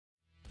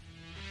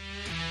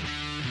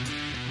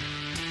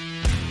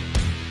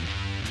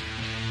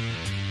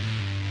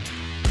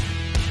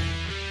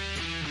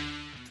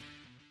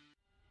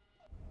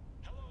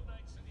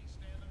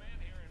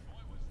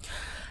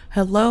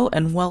Hello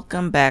and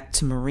welcome back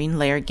to Marine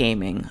Layer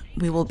Gaming.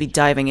 We will be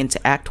diving into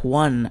Act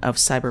 1 of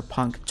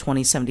Cyberpunk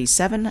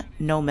 2077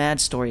 Nomad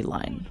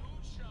storyline.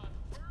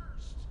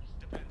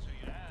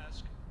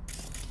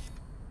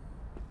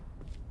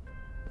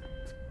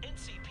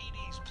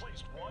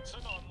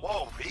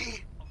 Whoa,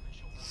 V?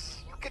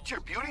 You get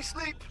your beauty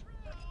sleep?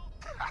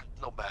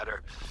 No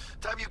matter.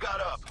 Time you got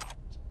up.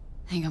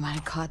 I think I might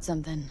have caught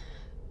something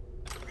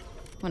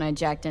when I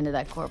jacked into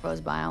that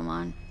Corpo's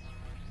biomon.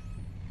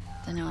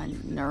 Don't know, a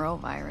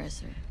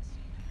neurovirus or...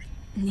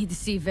 Need to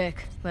see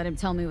Vic. Let him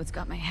tell me what's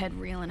got my head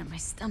reeling and my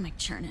stomach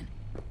churning.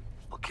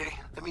 Okay,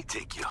 let me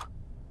take you.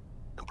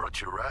 I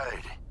brought you a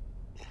ride.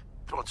 Yeah,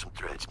 throw on some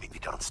threads, meet me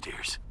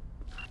downstairs.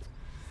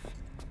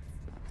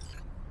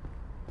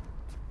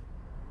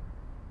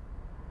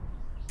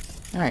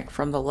 Alright,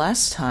 from the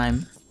last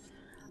time,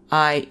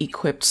 I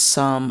equipped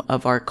some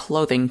of our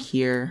clothing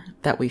here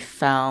that we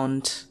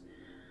found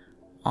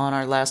on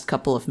our last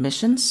couple of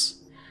missions.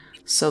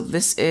 So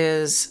this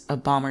is a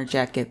bomber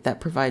jacket that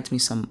provides me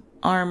some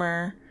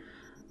armor.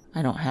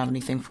 I don't have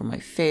anything for my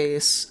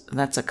face.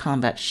 That's a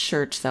combat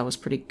shirt that was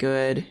pretty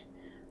good.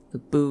 The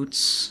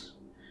boots.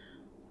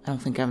 I don't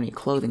think I have any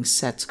clothing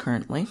sets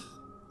currently.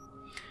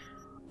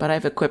 But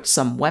I've equipped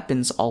some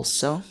weapons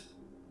also.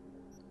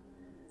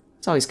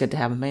 It's always good to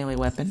have a melee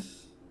weapon,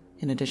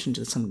 in addition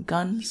to some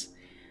guns.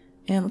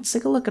 And let's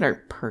take a look at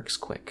our perks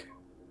quick.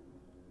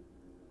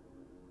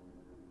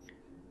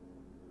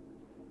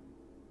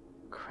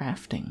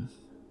 Crafting.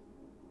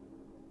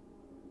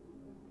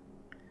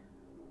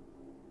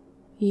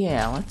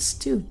 Yeah, let's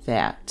do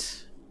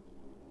that.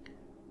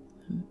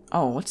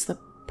 Oh, what's the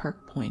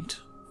perk point?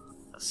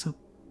 So,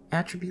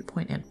 attribute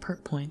point and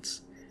perk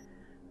points.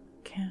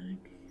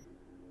 Mechanic,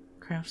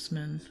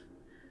 craftsman,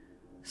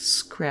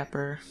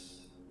 scrapper.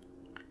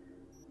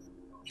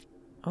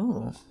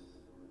 Oh.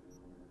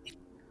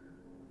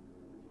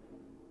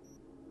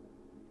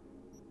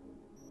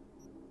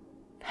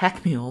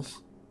 Hack mule.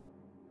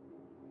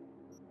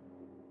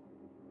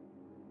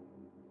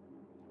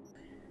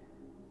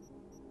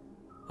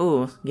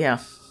 Ooh, yeah.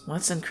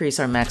 Let's increase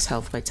our max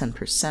health by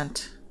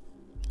 10%.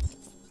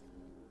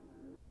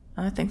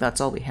 I think that's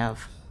all we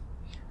have.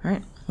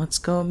 Alright, let's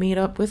go meet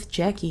up with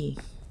Jackie.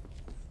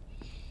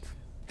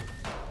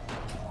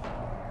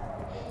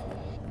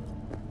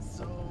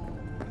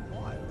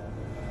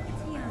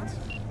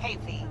 Hey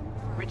V,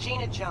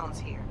 Regina Jones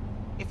here.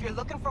 If you're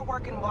looking for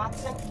work in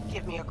Watson,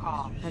 give me a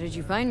call. How did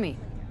you find me?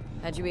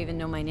 How'd you even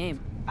know my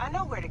name? I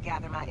know where to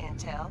gather my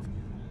intel.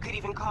 Could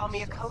even call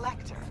me a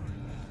collector.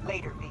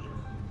 Later, V.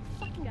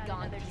 Got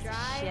another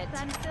dry, Shit.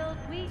 sun-filled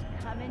week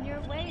coming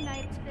your way,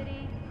 Night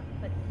City.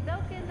 But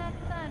soak in that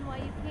sun while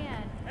you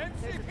can.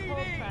 There's a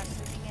cold front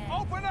moving in.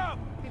 Open up!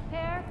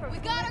 Prepare for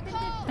winter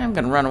conditions. I'm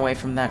gonna run away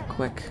from that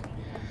quick.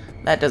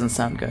 That doesn't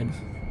sound good.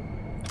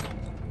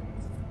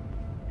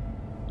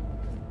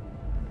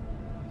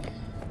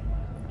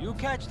 You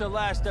catch the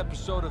last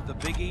episode of the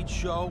Big Eat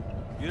show?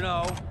 You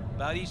know,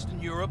 about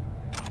Eastern Europe?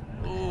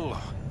 Ooh,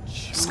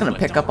 Just gonna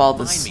pick up all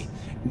this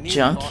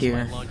junk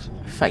here,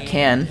 if I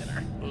can.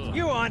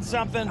 You on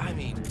something? I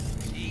mean,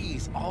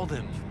 jeez, all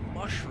them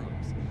mushrooms.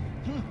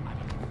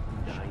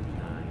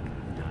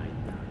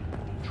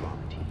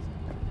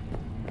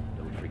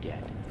 Don't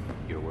forget,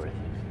 you're worth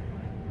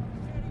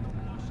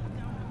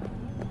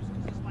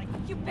it.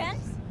 You bent?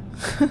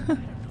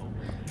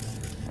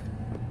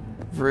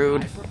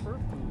 Rude.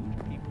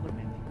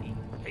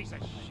 Piece of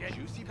shit.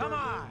 Come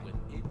on!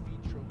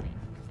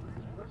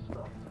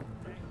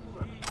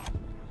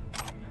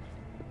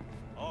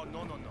 Oh,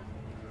 no.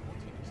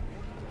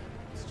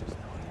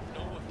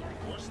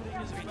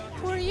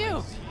 Who are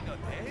you?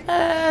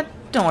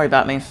 Don't worry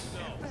about me.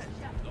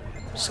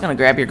 Just gonna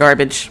grab your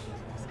garbage.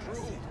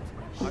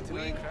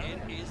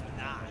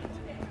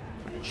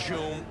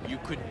 June, you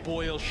could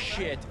boil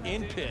shit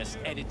in piss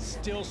and it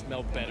still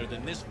smell better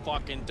than this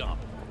fucking dump.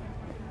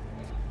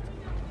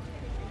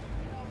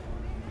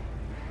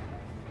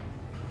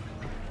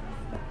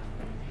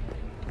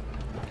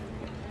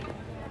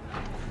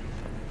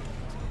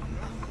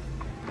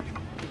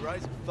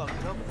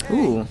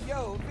 Ooh.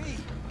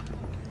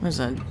 There's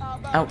an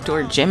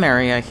outdoor gym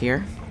area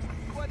here.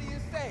 What do you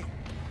say?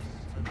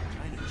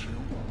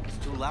 It's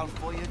too loud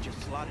for you,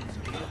 just slot in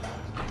some beer.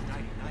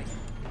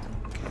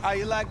 How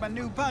you like my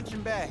new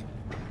punching bag?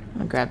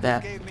 I'll grab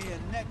that. Gave me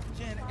a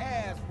next-gen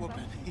ass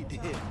whooping, he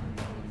did.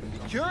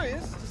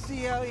 Curious to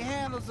see how he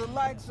handles the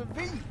likes of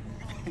V.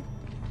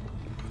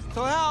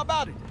 So how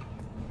about it?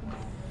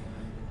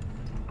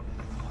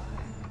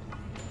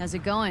 How's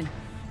it going?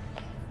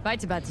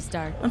 Fight's about to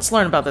start. Let's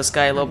learn about this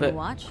guy a little Having bit.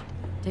 Watch?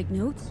 Take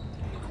notes?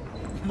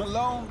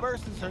 Malone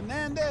versus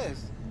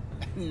Hernandez?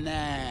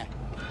 Nah.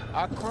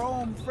 Our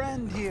chrome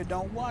friend here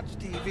don't watch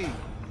TV.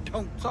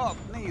 Don't talk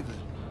neither.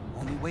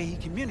 Only way he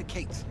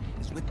communicates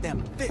is with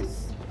them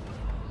fists.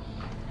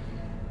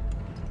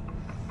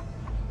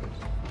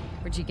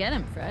 Where'd you get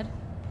him, Fred?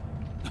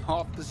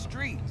 Off the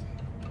street.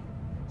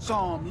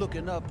 Saw him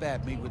looking up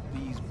at me with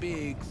these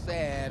big,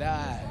 sad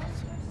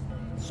eyes.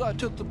 So I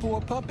took the poor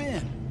pup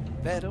in.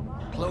 Fed him,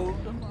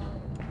 clothed him,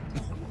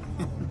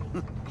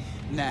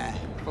 Nah,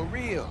 for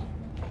real.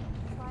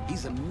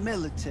 He's a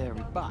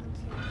military bot.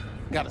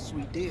 Got a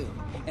sweet deal,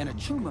 and a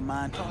tumor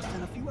mine tossed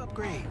in a few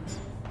upgrades.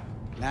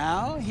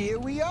 Now, here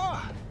we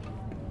are.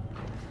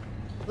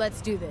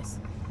 Let's do this.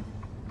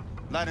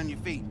 Light on your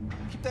feet.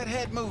 Keep that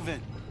head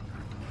moving.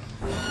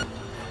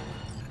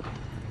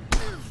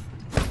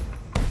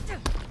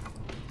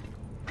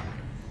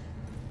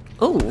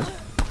 Ooh.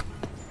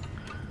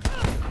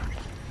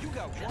 You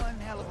got one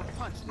hell of a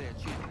punch there,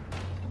 Chief.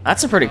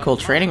 That's a pretty cool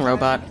training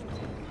robot.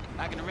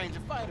 I can arrange a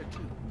fight or two.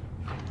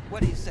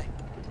 What do you say?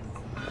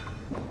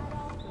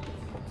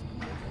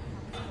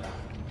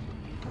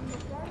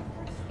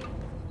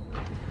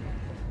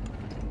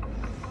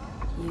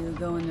 You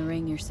go in the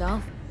ring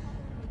yourself?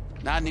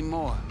 Not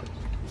anymore.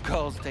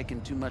 Skull's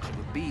taking too much of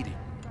a beating.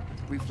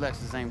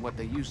 Reflexes ain't what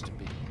they used to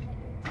be.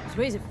 There's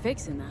ways of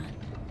fixing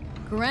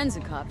that.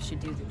 Korenzikov should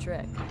do the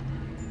trick.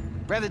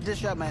 Rather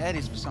dish out my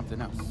eddies for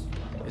something else.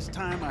 It's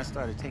time I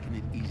started taking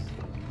it easy.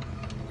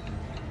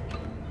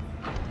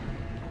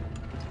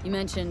 You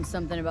mentioned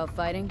something about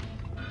fighting?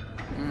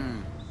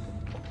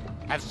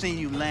 I've seen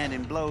you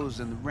landing blows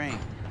in the ring.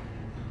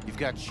 You've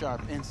got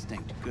sharp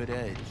instinct, good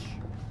edge.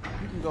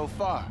 You can go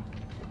far,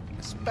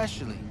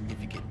 especially if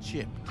you get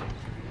chipped.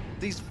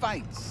 These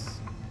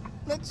fights,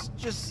 let's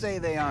just say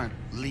they aren't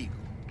legal,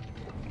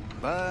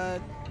 but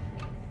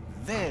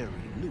very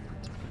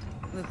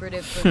lucrative.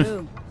 Lucrative for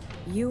who?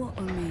 You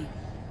or me?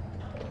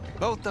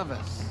 Both of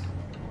us.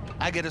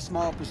 I get a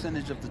small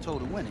percentage of the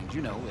total winnings,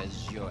 you know,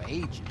 as your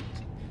agent.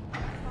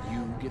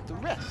 You get the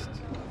rest.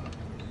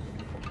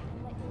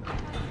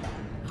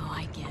 Oh,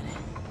 I get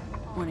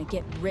it. Want to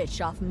get rich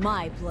off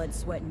my blood,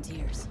 sweat, and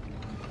tears.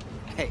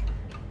 Hey,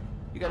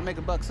 you gotta make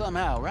a buck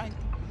somehow, right?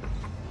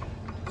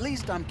 At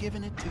least I'm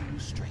giving it to you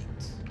straight.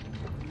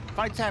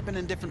 Fights happen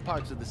in different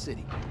parts of the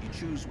city. You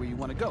choose where you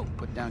want to go,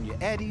 put down your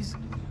eddies,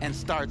 and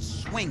start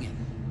swinging.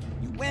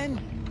 You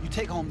win, you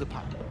take home the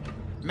pot.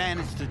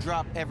 Manage to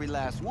drop every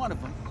last one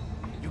of them,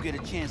 you get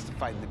a chance to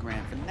fight in the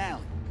grand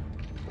finale.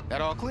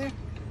 That all clear?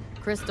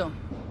 Crystal.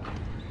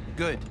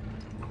 Good.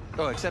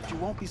 Oh, except you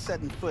won't be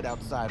setting foot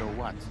outside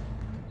Owat's.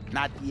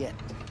 Not yet.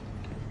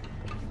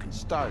 You can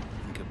start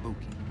in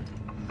Kabuki.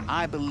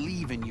 I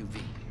believe in you, V.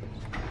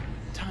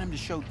 Time to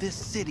show this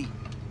city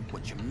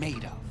what you're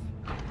made of.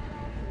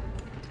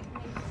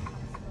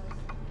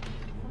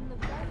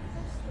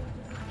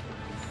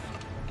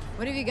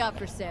 What have you got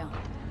for sale?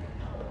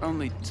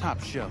 Only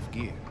top shelf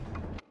gear.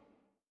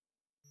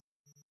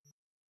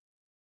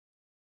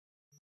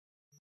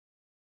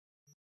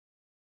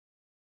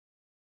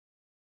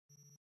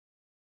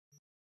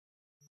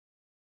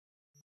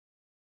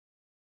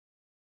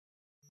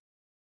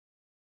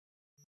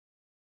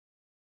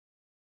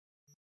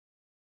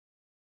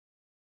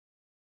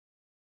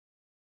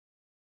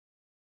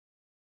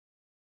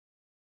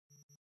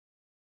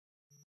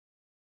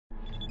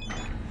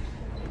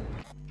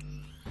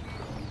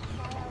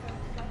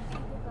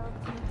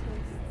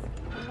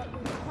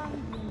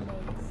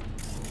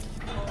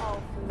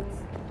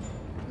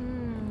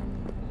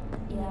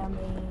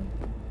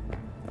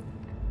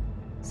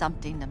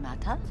 Something the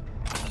matter?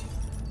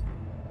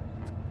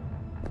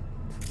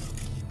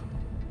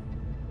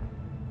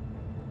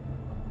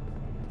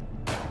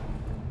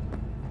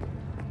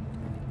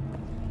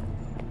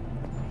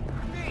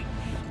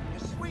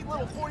 Sweet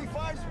little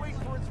 45's waiting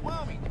for its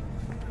mommy.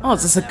 Oh,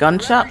 is this a gun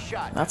shop?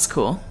 That's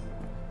cool.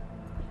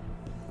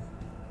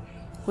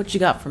 What you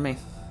got for me?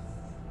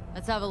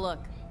 Let's have a look.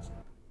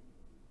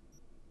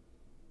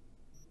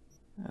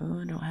 Oh,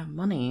 I don't have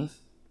money.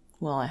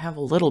 Well, I have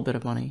a little bit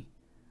of money.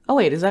 Oh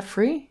wait, is that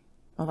free?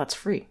 Oh, that's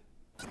free.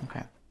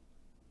 Okay.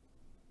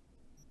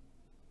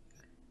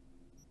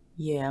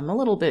 Yeah, I'm a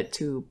little bit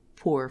too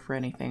poor for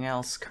anything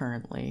else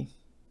currently.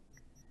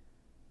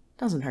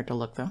 Doesn't hurt to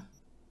look, though.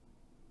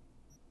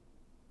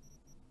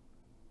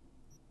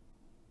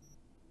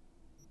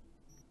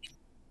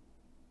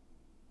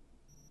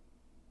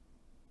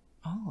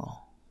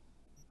 Oh.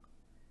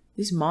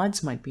 These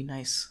mods might be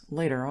nice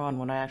later on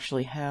when I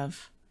actually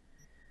have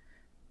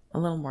a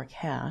little more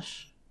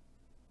cash.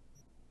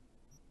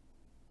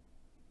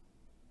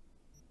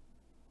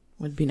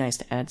 Would be nice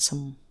to add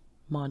some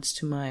mods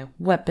to my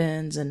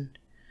weapons and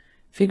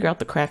figure out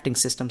the crafting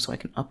system so I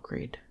can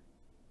upgrade.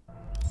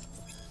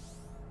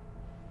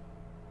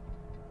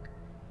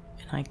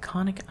 An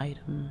iconic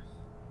item.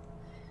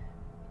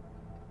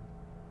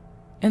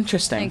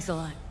 Interesting. Thanks a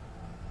lot.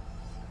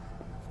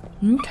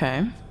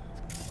 Okay.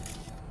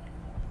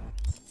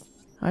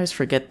 I always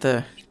forget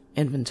the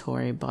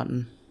inventory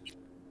button.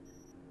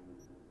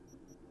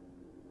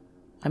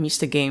 I'm used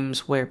to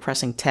games where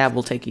pressing tab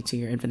will take you to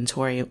your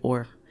inventory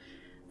or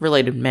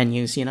related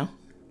menus, you know?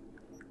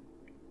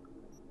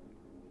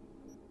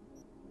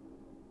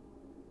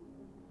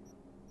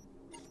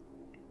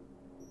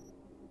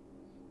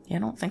 Yeah, I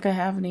don't think I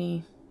have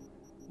any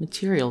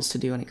materials to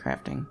do any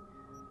crafting.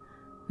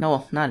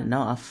 No, not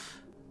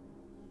enough.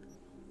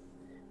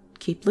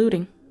 Keep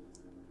looting.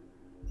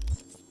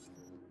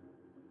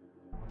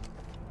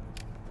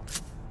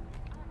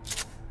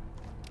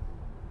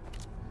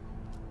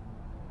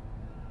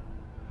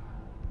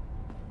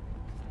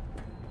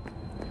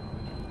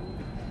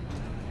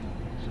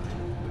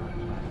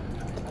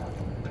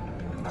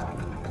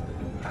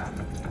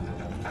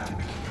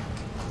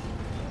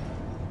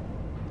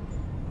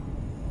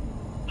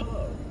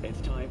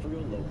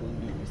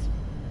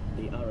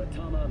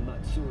 Tama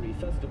Matsuri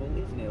Festival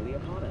is nearly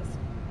upon us.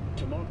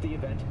 To mark the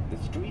event,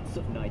 the streets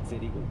of Night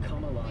City will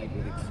come alive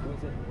with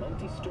exquisite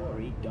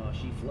multi-story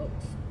dashi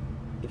floats.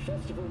 The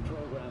festival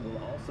program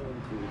will also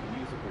include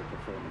musical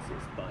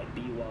performances by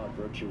biwa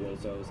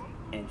virtuosos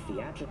and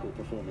theatrical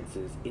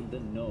performances in the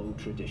No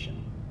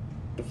tradition.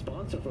 The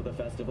sponsor for the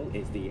festival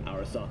is the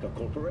Arasaka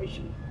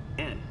Corporation.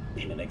 And,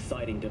 in an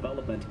exciting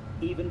development,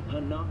 even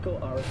Hanako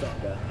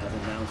Arasaka has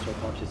announced her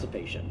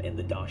participation in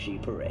the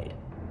Dashi Parade.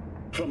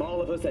 From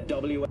all of us at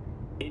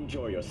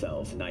enjoy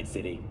yourselves, Night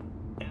City.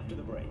 After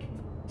the break,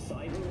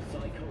 cyber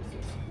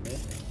psychosis,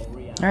 myth or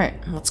reality.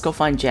 Alright, let's go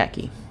find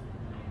Jackie.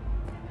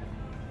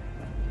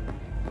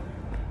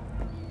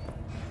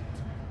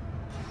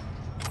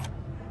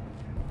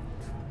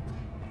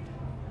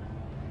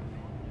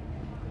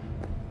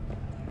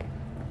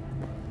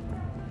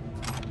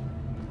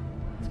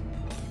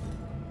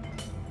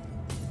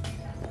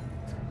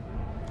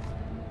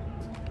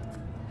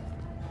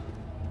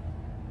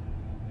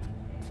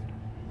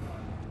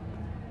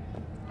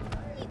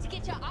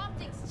 Get your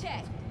optics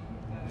checked.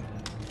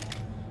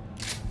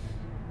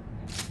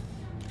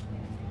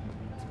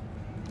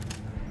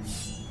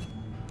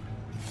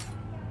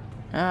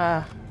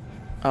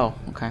 Oh,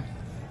 okay.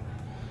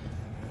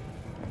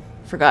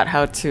 Forgot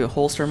how to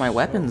holster my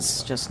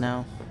weapons just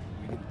now.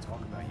 We didn't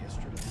talk about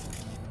yesterday.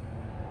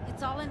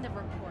 It's all in the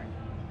report.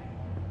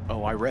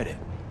 Oh, I read it.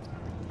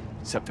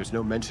 Except there's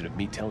no mention of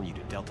me telling you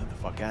to Delta the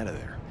fuck out of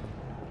there.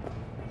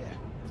 Yeah,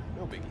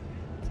 no biggie.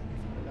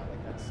 Not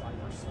like that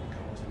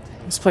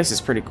Cyberpunk. This place is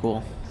pretty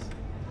cool.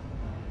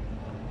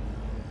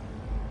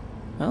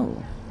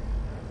 Oh.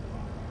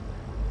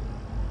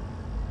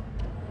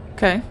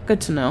 Okay, good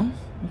to know.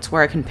 That's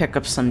where I can pick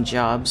up some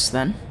jobs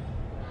then.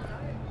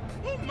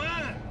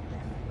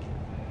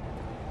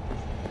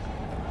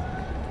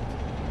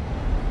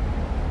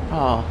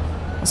 Oh,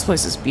 this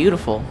place is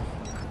beautiful.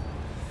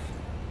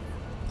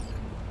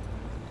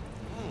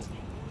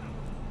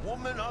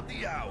 Woman of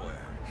the hour.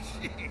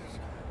 Jeez,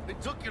 it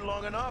took you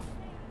long enough.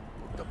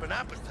 Worked up an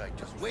appetite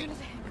just waiting.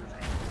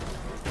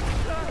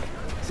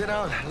 Sit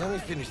down, let me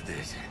finish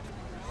this.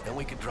 Then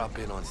we can drop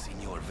in on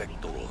Senor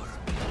Vector.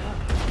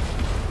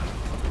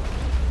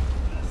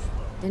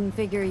 Didn't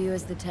figure you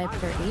as the type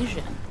for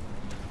Asian.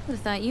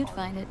 Would've thought you'd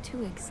find it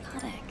too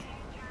exotic.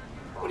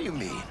 What do you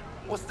mean?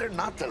 What's there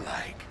not to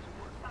like?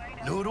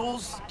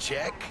 Noodles?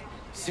 Check.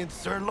 Synth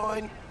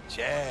sirloin?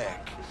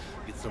 Check.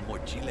 Get some more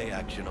Chile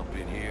action up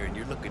in here, and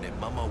you're looking at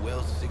Mama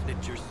Wells'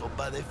 signature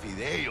sopa de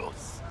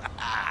fideos.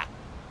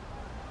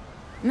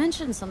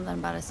 Mentioned something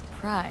about a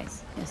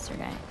surprise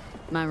yesterday.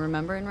 Am I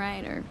remembering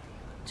right, or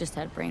just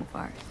had a brain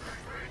fart?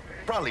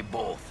 Probably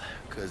both,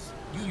 because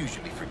you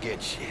usually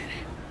forget shit.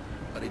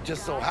 But it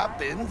just so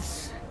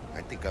happens,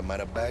 I think I might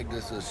have bagged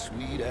us a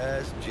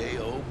sweet-ass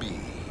J.O.B.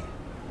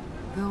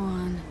 Go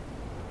on.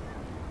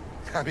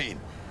 I mean,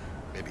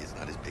 maybe it's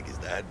not as big as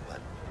that,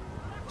 but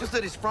just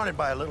that it's fronted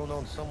by a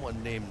little-known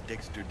someone named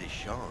Dexter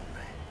Deshawn.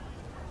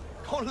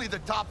 Only the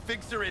top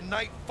fixer in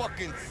Night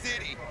fucking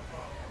City.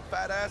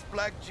 Fat-ass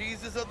black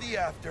Jesus of the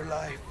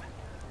Afterlife.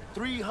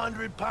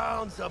 300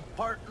 pounds of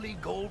partly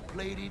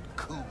gold-plated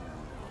cool.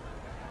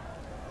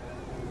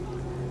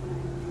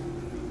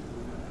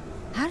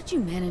 How did you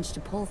manage to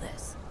pull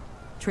this?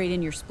 Trade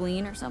in your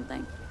spleen or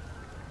something?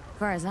 As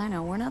far as I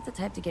know, we're not the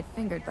type to get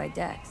fingered by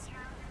Dex.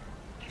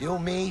 You,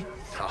 me?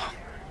 Oh,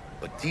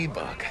 but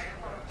T-Bug,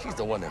 she's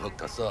the one that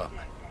hooked us up.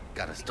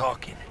 Got us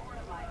talking.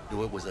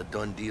 Knew it was a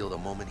done deal the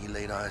moment he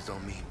laid eyes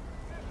on me.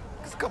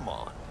 'Cause come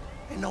on,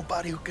 ain't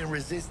nobody who can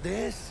resist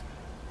this.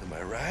 Am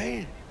I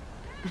right?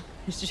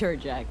 Sure,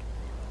 Jack.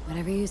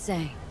 Whatever you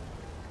say.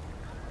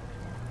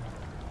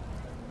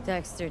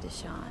 Dexter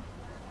Deshawn.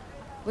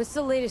 What's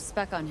the latest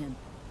spec on him?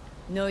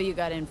 Know you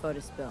got info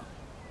to spill.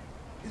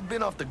 He's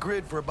been off the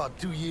grid for about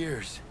 2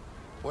 years.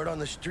 Word on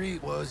the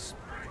street was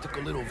he took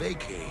a little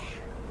vacay.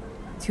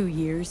 2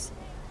 years?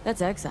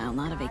 That's exile,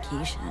 not a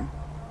vacation.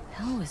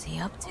 Hell was he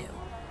up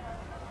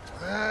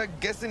to?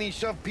 Guessing he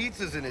shoved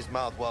pizzas in his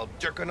mouth while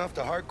jerking off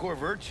to hardcore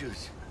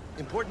virtues.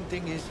 Important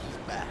thing is he's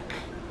back.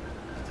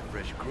 He's a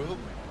fresh crew, and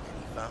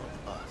he found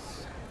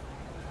us.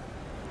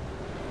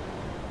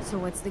 So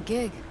what's the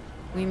gig?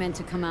 We meant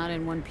to come out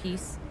in one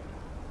piece?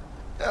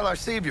 Hell, our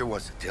savior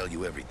wants to tell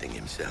you everything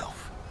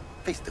himself.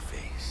 Face to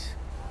face.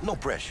 No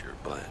pressure,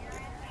 but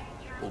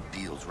whole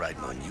deal's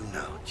riding on you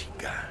now,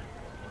 chica.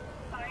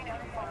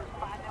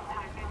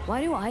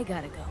 Why do I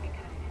gotta go?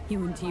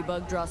 You and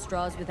T-Bug draw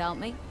straws without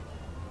me?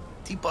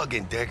 T-Bug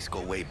and Dex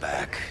go way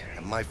back,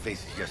 and my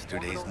face is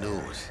yesterday's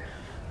news.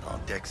 Now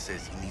Dex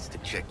says he needs to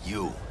check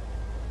you.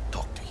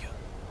 Talk to you.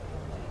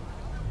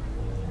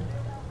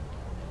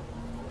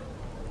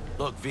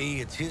 Look, V,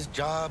 it's his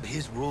job,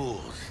 his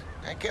rules.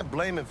 I can't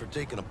blame him for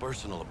taking a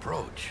personal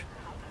approach.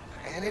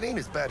 And it ain't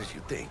as bad as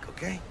you think,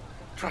 okay?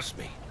 Trust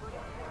me.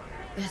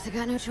 Guess I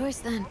got no choice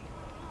then.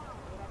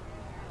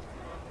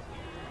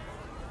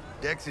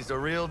 Dex is a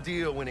real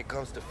deal when it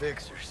comes to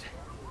fixers.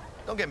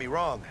 Don't get me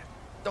wrong.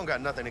 Don't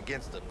got nothing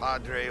against the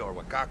Padre or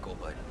Wakako,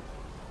 but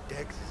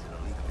Dex is in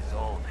a league of his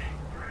own.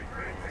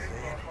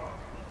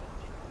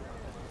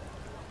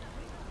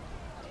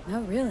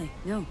 No, really,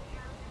 no.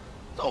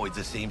 It's always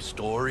the same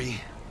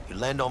story. You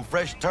land on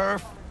fresh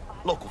turf,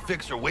 local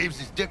fixer waves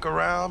his dick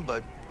around,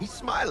 but he's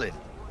smiling,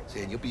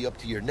 saying you'll be up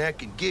to your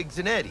neck in gigs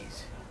and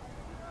eddies.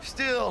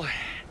 Still,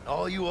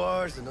 all you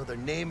are is another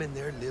name in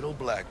their little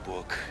black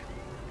book.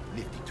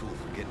 Nifty tool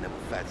for getting them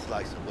a fat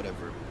slice of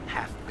whatever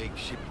half-baked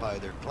shit pie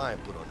their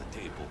client put on the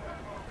table.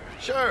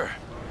 Sure,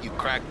 you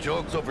crack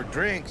jokes over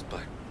drinks,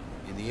 but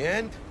in the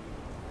end,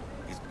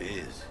 it's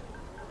biz.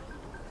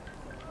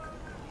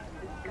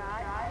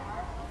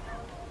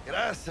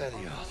 Gracias a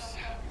Dios.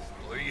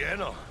 Estoy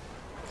lleno.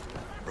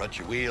 Brought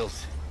your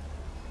wheels.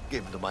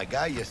 Gave them to my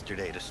guy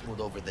yesterday to smooth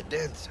over the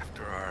dents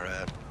after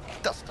our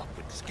dust up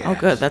with the scabs. Oh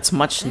good, that's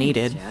much Thanks,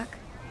 needed. Jack.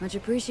 Much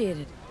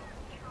appreciated.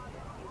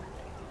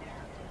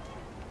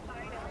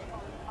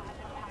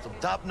 Some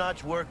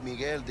top-notch work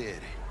Miguel did.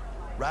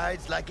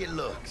 Rides like it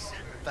looks.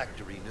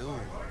 Factory new.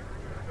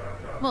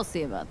 We'll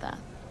see about that.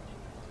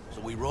 So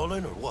we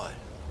rolling or what?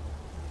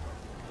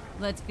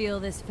 Let's feel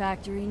this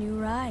factory new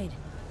ride.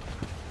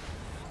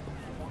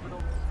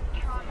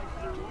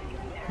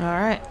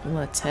 Alright,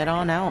 let's head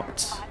on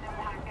out.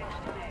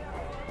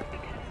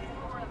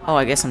 Oh,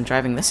 I guess I'm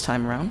driving this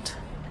time around.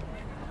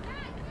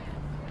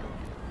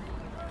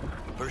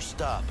 First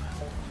stop.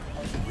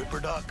 Ripper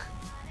Dock.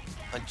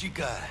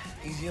 Chica,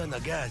 easy on the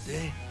gas,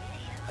 eh?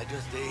 I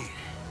just ate.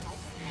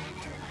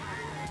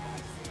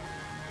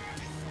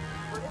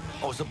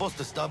 I was supposed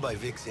to stop by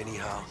Vic's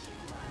anyhow.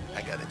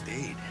 I got a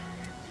date.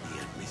 Me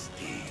and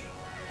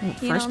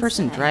Misty. First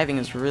person driving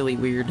is really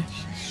weird.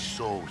 She's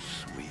so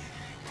sweet.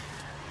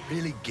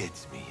 Really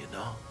gets me, you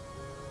know?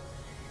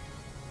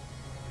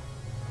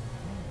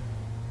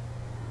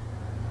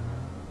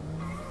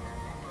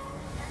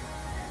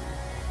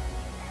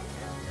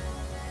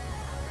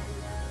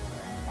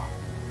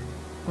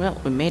 Well,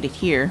 we made it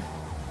here.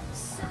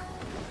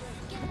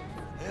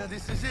 Yeah,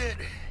 this is it.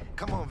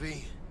 Come on,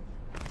 V.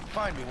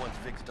 Find me once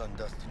Vic's done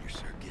dusting your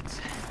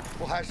circuits.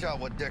 We'll hash out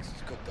what Dex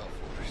has cooked up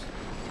for us.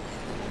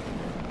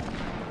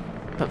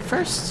 But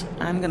first,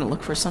 I'm gonna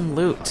look for some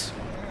loot.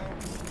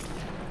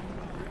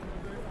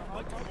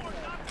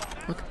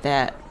 Look at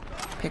that.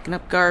 Picking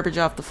up garbage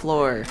off the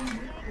floor.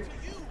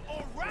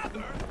 Or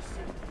rather,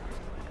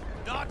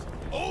 not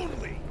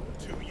only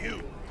to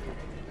you.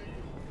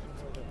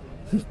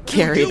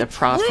 Gary the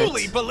Prophet. Do you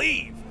truly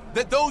believe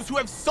that those who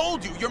have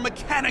sold you your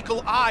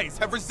mechanical eyes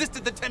have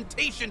resisted the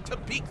temptation to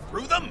peek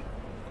through them?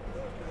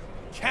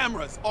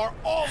 Cameras are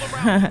all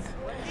around us.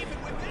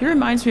 He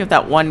reminds me of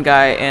that one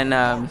guy in,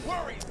 I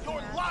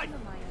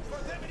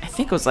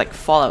think it was like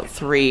Fallout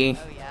 3.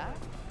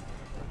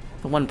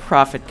 The one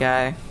prophet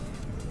guy.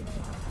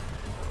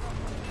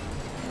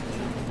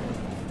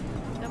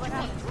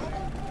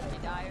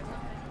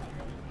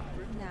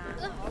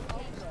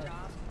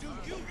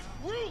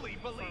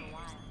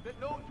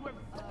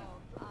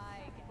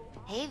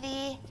 Hey,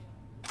 V.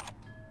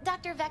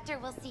 Dr. Vector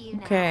will see you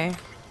now. Okay.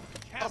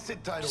 I'll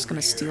sit tight Just over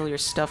gonna here. steal your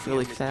stuff really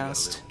Misty got a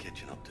fast. little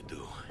catching up to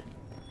do.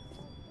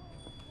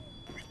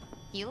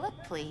 You look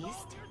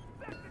pleased.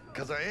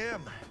 'Cause I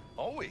am.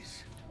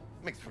 Always.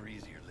 Makes for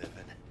easier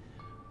living.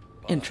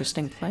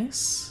 Interesting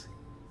place.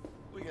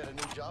 We got a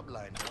new job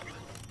lined up.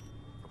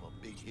 From a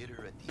big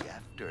hitter at the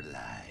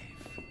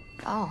Afterlife.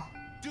 Oh.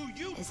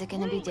 Is it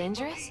gonna be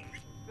dangerous?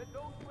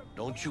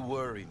 Don't you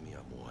worry, mi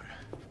amor.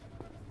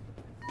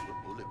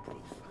 We're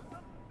bulletproof.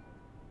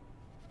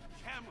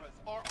 Cameras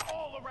are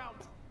all around.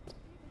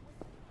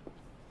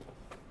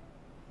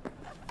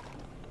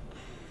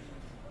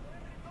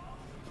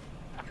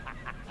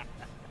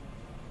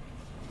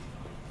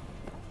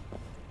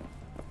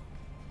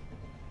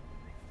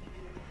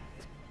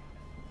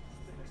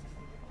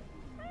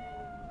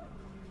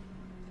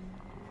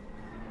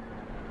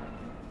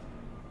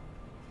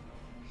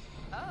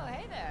 Oh,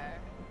 hey there.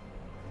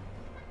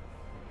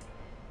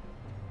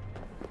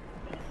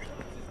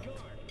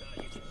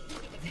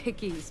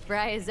 Vicky,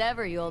 spry as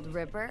ever, you old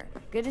ripper.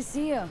 Good to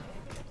see you.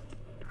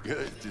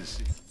 Good to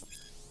see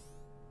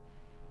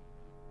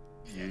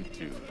you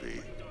too,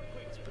 V.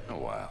 It's been a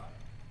while.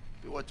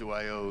 What do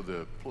I owe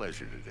the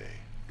pleasure today?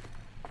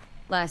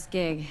 Last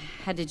gig,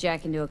 had to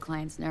jack into a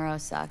client's neuro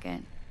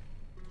socket.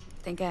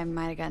 Think I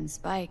might have gotten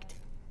spiked.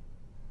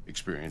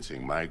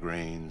 Experiencing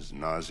migraines,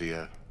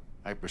 nausea,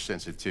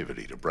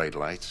 hypersensitivity to bright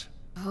lights?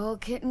 Oh,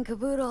 kit and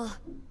caboodle.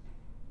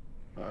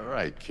 All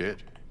right, Kit.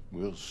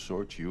 We'll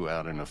sort you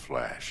out in a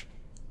flash.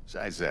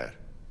 Besides that,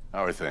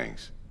 how are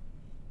things?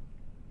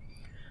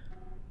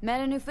 Met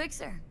a new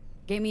fixer.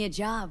 Gave me a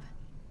job.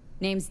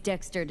 Name's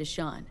Dexter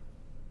Deshawn.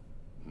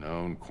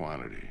 Known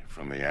quantity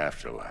from the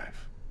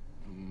Afterlife.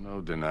 No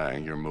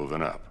denying you're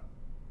moving up.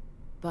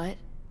 But?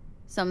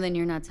 Something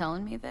you're not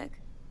telling me, Vic?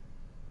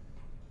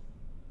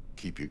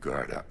 Keep your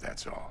guard up,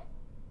 that's all.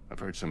 I've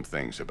heard some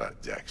things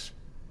about Dex.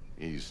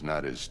 He's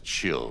not as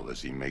chill as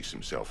he makes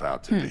himself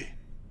out to be.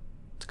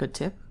 It's a good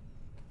tip.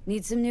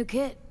 Need some new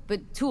kit,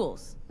 but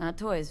tools, not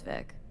toys,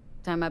 Vic.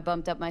 Time I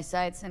bumped up my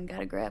sights and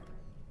got a grip.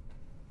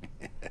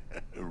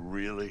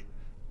 Really?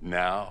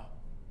 Now?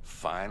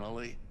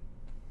 Finally?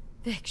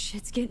 Vic,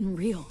 shit's getting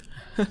real.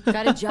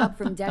 Got a job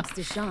from Dex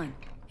Deshawn.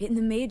 Hitting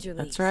the major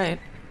leagues. That's right.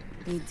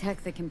 Need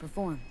tech that can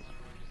perform.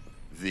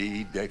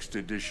 The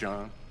Dexter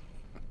DeShawn?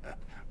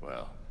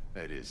 Well,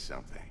 that is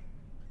something.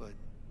 But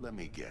let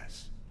me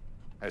guess.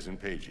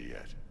 Hasn't paid you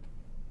yet.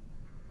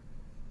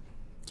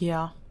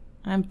 Yeah,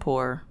 I'm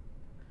poor.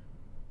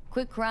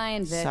 Quit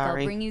crying, Vic.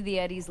 Sorry. I'll bring you the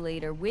Eddies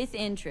later, with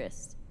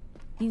interest.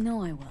 You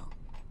know I will.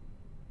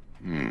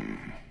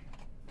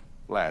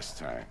 Last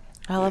time.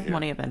 I'll have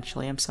money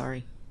eventually, I'm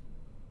sorry.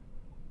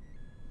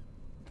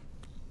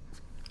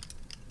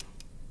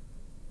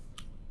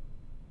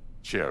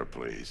 Chair,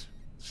 please.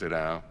 Sit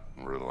down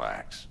and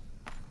relax.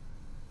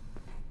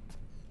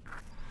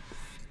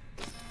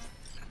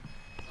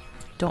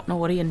 Don't know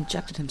what he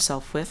injected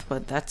himself with,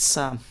 but that's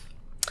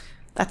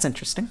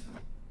interesting.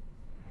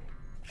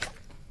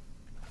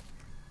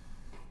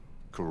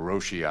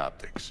 Kuroshi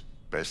Optics.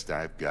 Best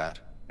I've got,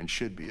 and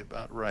should be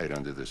about right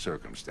under the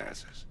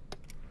circumstances.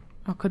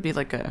 Oh, could be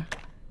like a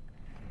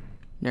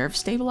nerve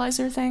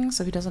stabilizer thing,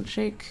 so he doesn't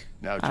shake.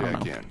 Now I don't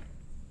jack know. in.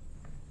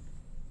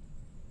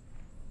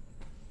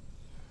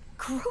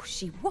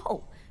 Kuroshi,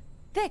 whoa!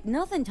 Vic,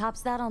 nothing tops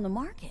that on the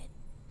market.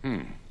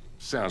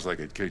 Sounds like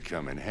it could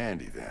come in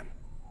handy then.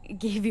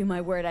 Gave you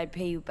my word I'd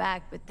pay you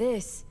back, but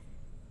this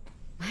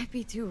might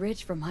be too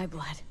rich for my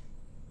blood.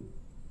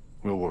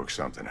 We'll work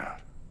something out.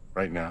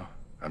 Right now,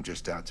 I'm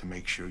just out to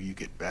make sure you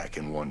get back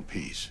in one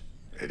piece.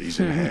 Eddie's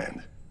in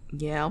hand.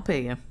 Yeah, I'll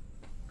pay you.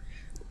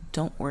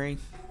 Don't worry.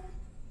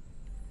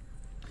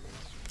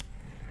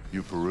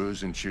 You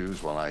peruse and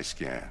choose while I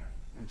scan.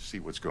 See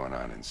what's going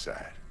on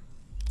inside.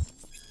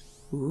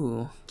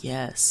 Ooh,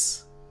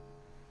 yes.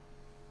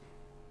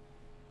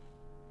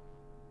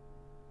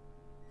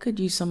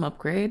 Could use some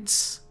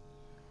upgrades.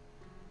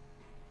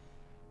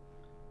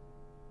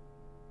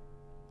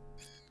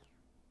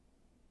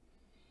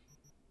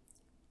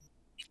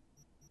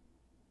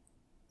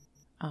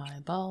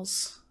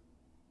 Eyeballs.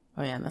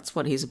 Oh yeah, that's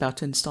what he's about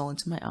to install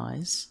into my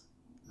eyes.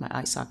 My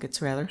eye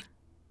sockets, rather.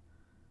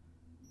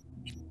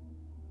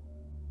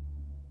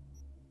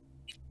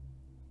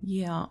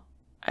 Yeah,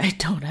 I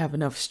don't have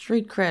enough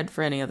street cred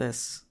for any of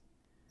this.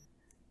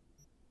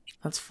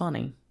 That's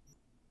funny.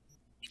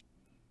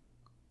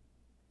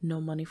 No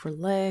money for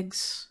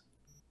legs.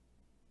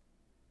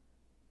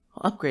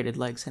 Well, upgraded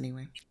legs,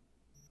 anyway.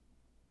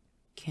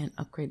 Can't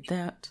upgrade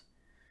that.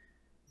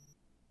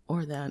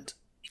 Or that.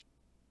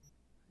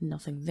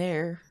 Nothing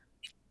there.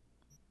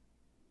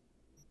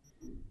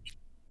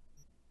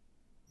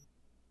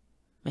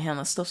 Man,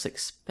 that stuff's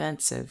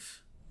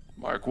expensive.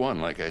 Mark 1,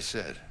 like I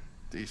said.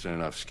 Decent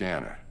enough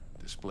scanner.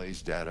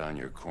 Displays data on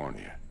your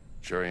cornea.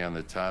 Cherry on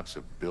the top's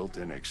a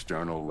built-in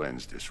external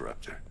lens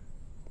disruptor.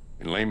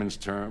 In layman's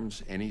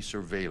terms, any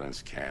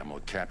surveillance cam will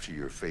capture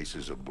your face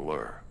as a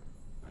blur.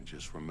 And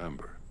just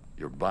remember,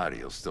 your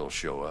body will still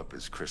show up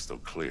as crystal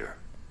clear.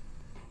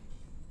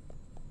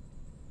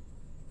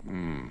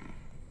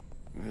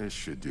 This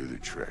should do the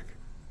trick.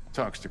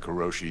 Talks to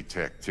Kuroshi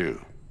Tech,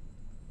 too.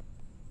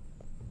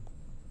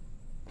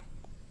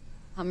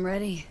 I'm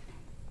ready.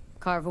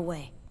 Carve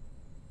away.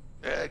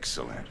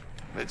 Excellent.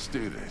 Let's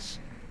do this.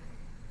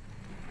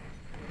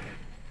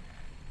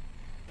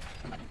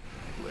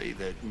 Lay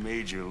that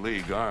major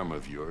league arm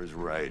of yours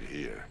right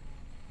here.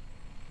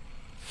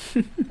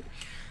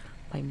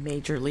 My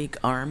major league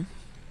arm.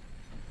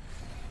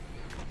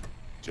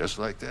 Just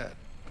like that.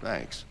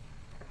 Thanks.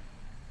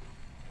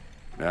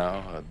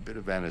 Now, a bit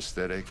of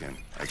anesthetic and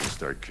I can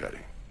start cutting.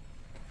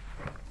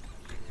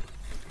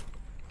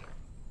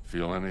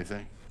 Feel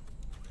anything?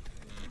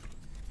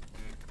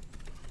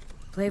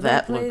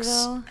 That play, looks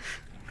though.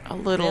 a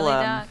little Really,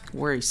 Doc?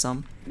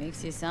 worrisome.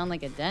 Makes you sound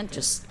like a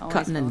dentist. Just Always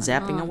cutting and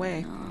going zapping on away.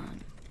 and on.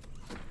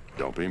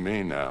 Don't be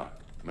mean now.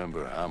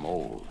 Remember, I'm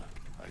old.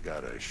 I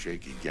got a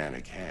shaky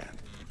Gannic hand.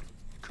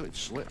 Could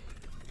slip.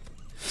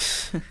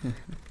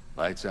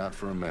 Lights out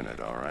for a minute,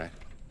 all right?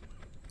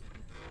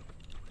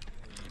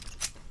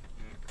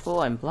 Oh,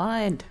 I'm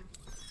blind.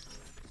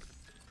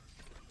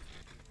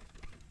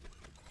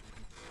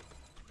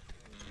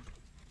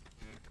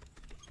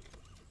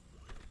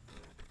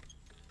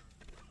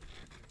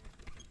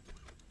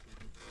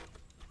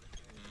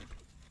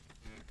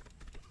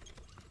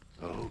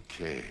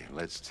 Okay,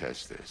 let's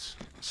test this.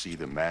 See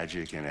the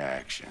magic in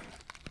action.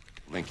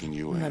 Linking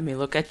you Let in. me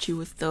look at you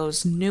with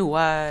those new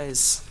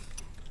eyes.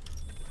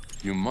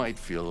 You might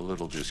feel a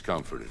little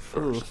discomfort at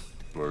first.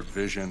 Blurred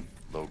vision,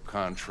 low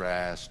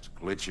contrast,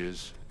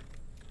 glitches.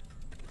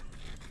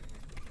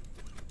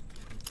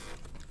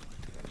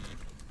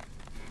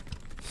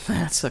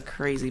 That's a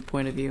crazy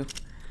point of view.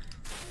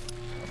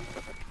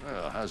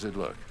 Well, how's it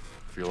look?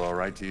 Feel all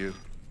right to you?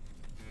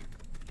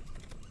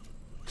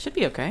 Should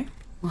be okay.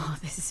 Oh,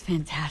 this is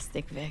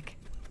fantastic, Vic.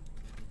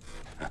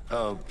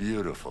 Oh,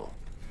 beautiful.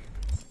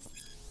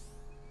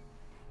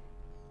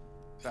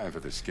 Time for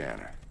the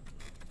scanner.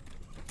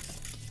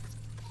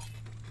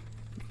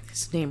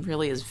 His name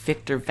really is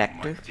Victor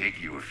Vector. Might take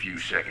you a few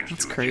seconds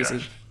That's to crazy.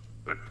 adjust,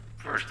 but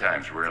first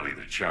time's rarely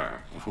the charm.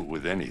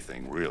 With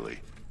anything, really.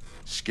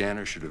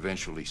 Scanner should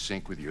eventually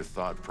sync with your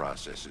thought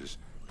processes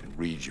and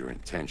read your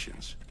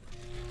intentions.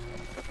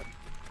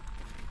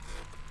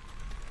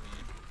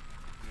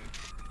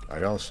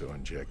 I also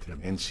injected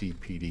an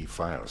NCPD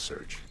file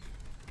search.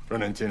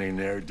 Run into any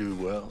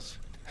ne'er-do-wells?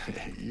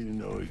 You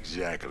know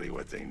exactly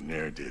what they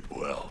ne'er did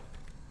well.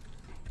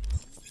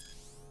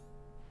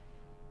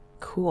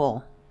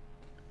 Cool.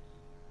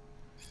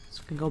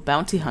 So we can go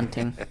bounty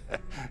hunting.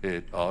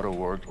 It ought to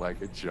work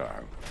like a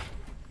charm.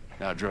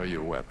 Now draw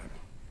your weapon.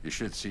 You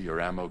should see your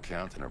ammo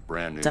count in a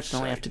brand new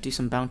Definitely sight. have to do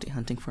some bounty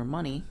hunting for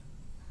money.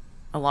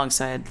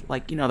 Alongside,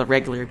 like, you know, the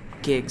regular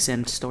gigs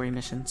and story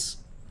missions.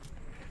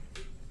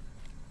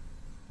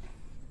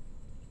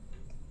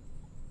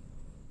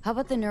 How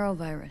about the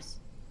neurovirus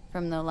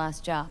from the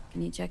last job?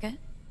 Can you check it?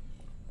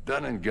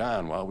 Done and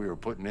gone while we were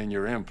putting in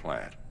your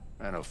implant.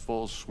 And a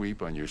full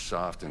sweep on your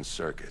soft and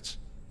circuits.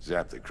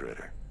 Zap the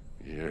critter.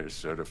 You're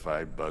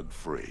certified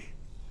bug-free.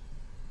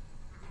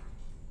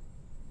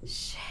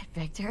 Shit,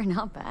 Victor,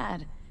 not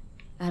bad.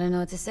 I don't know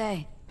what to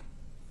say.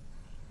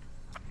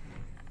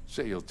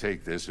 Say you'll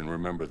take this and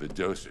remember the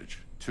dosage.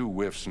 2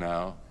 whiffs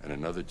now, and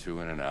another 2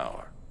 in an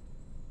hour.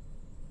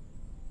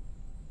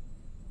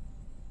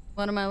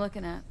 What am I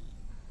looking at?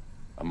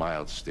 A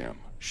mild stim.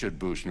 Should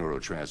boost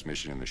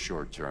neurotransmission in the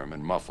short term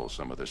and muffle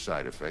some of the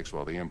side effects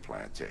while the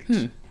implant takes.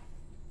 You're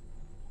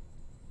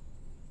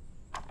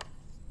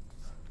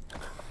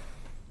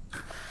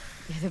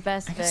the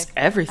best, I guess Vic.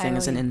 everything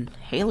is in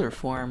inhaler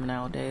form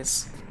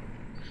nowadays.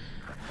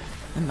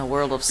 In the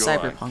world of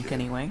Cyberpunk,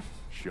 anyway.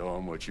 Show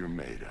them what you're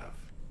made of.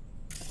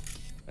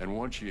 And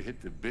once you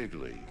hit the big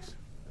leagues,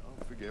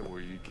 don't forget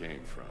where you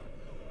came from.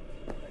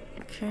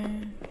 Okay.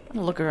 I'm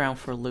gonna look around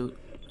for loot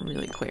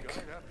really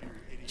quick.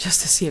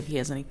 Just to see if he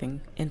has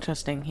anything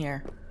interesting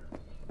here.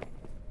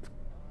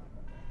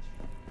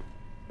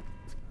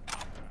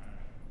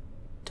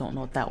 Don't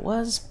know what that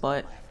was,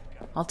 but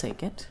I'll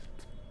take it.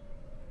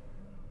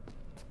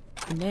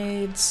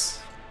 Grenades.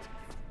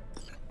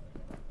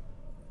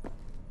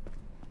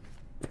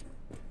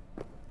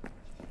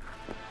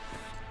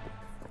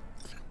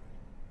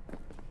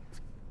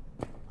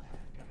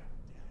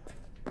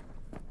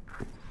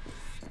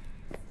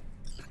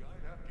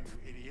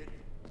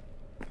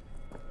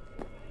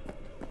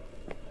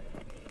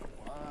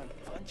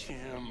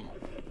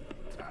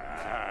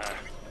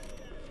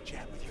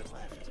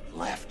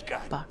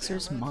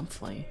 Boxers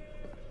Monthly.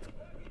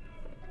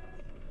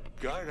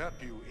 Guard up,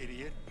 you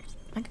idiot.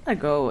 I gotta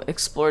go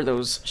explore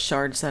those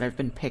shards that I've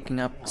been picking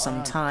up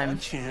sometime.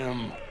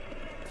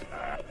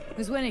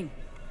 Who's winning?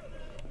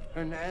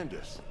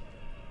 Hernandez.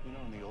 You know,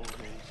 in the old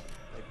days,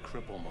 that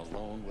cripple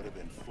Malone would have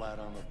been flat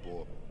on the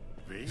board.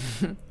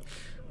 V?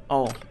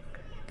 Oh,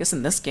 I guess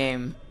in this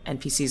game,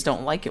 NPCs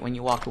don't like it when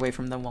you walk away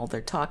from them while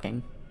they're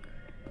talking.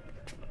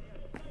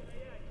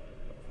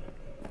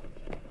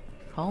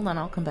 Hold on,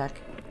 I'll come back.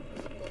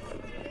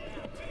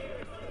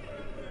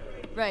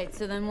 Right,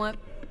 so then what?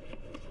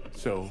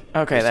 So...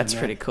 Okay, that's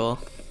pretty cool.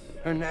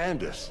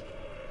 Hernandez.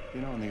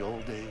 You know, in the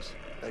old days,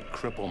 that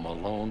cripple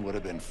Malone would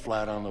have been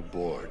flat on the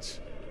boards.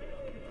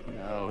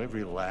 Now,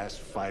 every last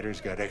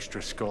fighter's got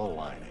extra skull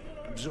lining.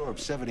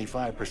 Absorbs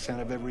 75%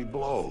 of every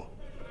blow.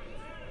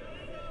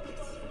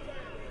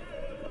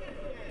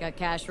 Got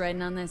cash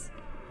writing on this?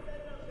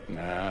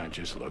 Nah,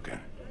 just looking.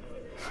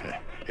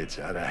 It's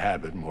out of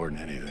habit more than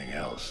anything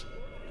else.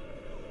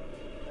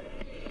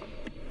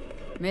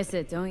 Miss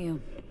it, don't you?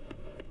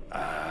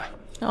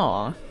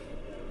 Aw.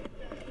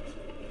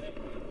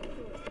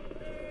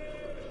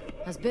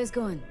 How's biz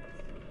going?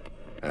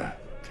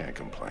 Can't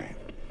complain.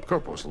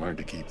 Corporals learn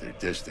to keep their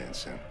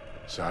distance, and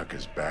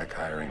Sokka's back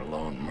hiring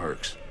lone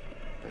mercs.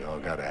 They all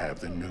gotta have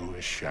the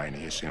newest,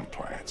 shiniest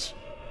implants.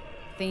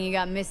 Think you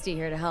got Misty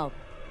here to help.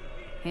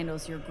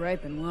 Handles your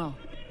griping well.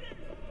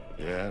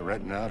 Yeah,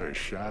 renting out her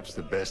shop's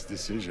the best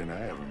decision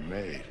I ever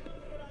made.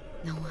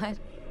 Know what?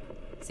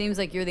 Seems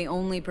like you're the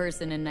only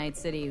person in Night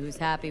City who's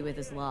happy with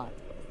his lot.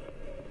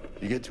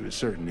 You get to a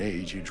certain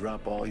age, you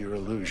drop all your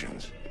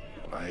illusions.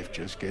 Life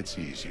just gets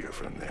easier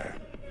from there.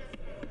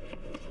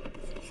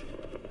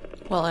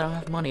 Well, I don't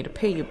have money to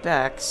pay you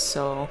back,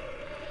 so...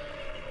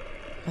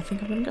 I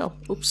think I'm gonna go.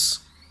 Oops.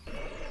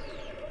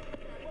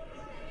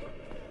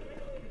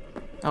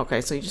 Okay,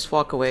 so you just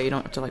walk away, you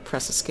don't have to, like,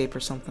 press escape or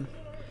something.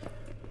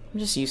 I'm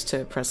just used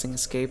to pressing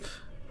escape.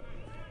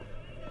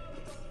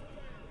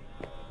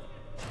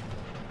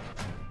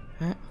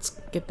 Alright, let's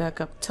get back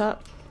up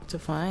top to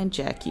find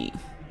Jackie.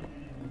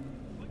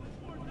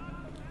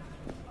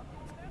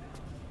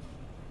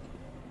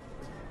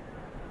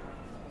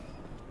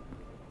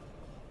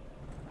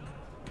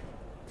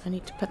 I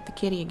need to pet the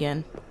kitty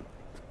again.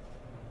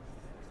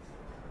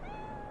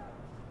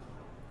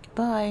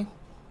 Goodbye.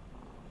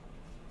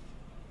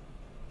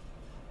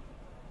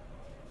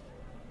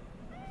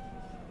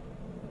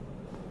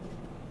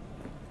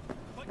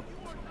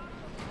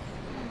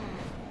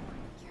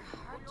 Your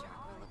heart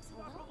chakra looks a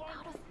little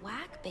out of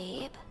whack,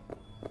 babe.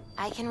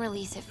 I can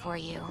release it for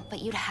you, but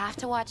you'd have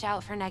to watch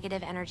out for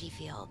negative energy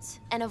fields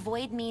and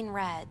avoid mean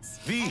reds.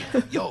 V,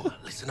 yo,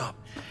 listen up.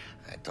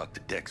 I talked to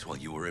Dex while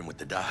you were in with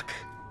the doc.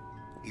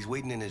 He's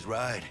waiting in his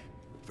ride.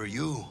 For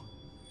you.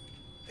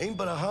 Ain't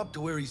but a hop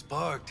to where he's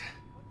parked.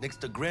 Next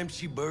to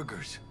Gramsci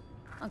Burgers.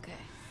 Okay.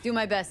 Do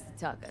my best to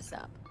talk us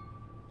up.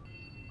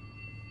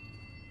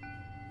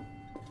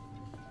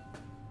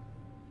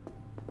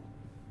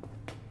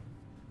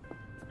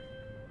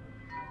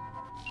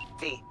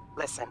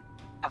 Listen,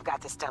 I've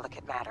got this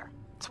delicate matter.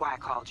 That's why I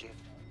called you.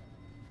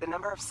 The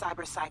number of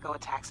cyber psycho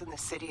attacks in the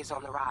city is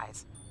on the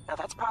rise. Now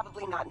that's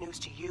probably not news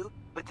to you,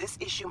 but this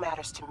issue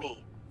matters to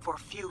me for a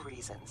few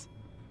reasons.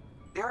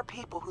 There are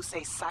people who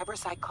say cyber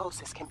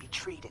psychosis can be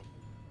treated.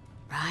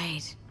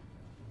 Right.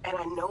 And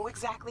I know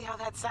exactly how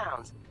that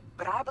sounds,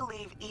 but I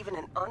believe even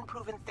an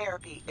unproven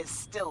therapy is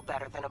still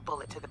better than a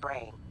bullet to the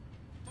brain.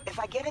 If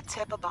I get a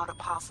tip about a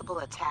possible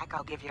attack,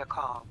 I'll give you a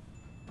call.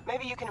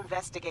 Maybe you can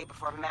investigate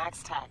before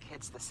Max Tack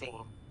hits the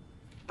scene.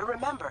 But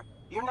remember,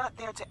 you're not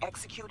there to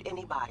execute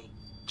anybody.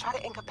 Try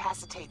to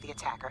incapacitate the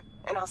attacker,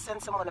 and I'll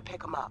send someone to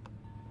pick him up.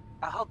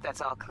 I hope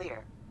that's all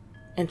clear.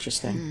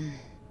 Interesting.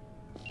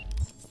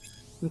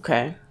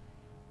 Okay.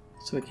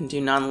 So we can do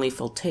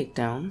non-lethal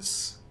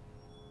takedowns.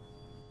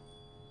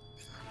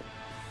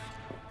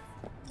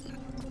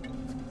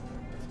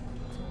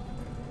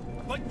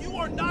 But you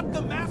are not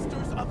the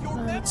masters of your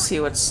memory. Let's see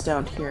what's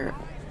down here.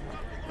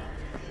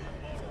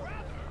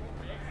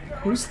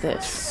 Who's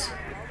this?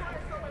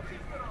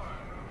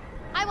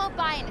 I won't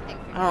buy anything.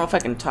 I don't know if I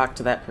can talk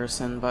to that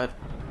person, but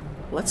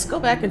let's go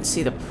back and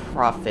see the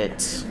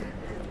Prophet.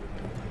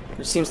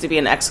 There seems to be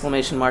an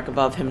exclamation mark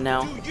above him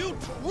now. Do you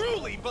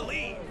truly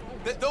believe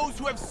that those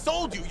who have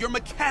sold you your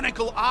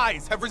mechanical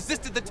eyes have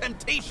resisted the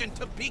temptation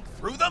to peek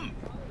through them?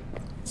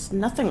 There's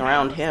nothing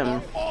around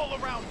him. All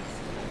around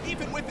us,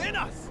 even within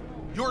us.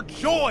 Your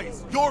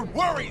joys, your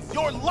worries,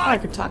 your life. Oh, I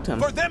could talk to him.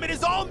 For them, it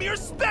is all mere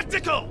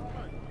spectacle.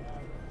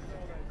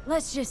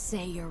 Let's just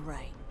say you're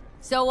right.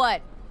 So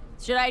what?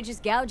 Should I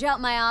just gouge out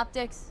my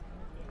optics?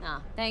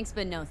 Nah, thanks,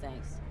 but no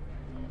thanks.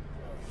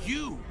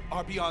 You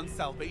are beyond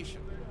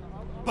salvation,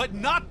 but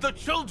not the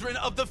children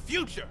of the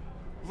future.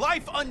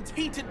 Life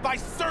untainted by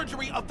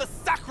surgery of the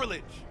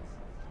sacrilege.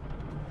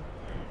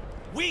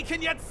 We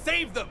can yet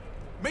save them.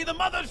 May the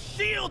mothers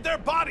shield their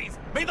bodies.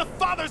 May the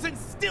fathers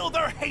instill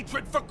their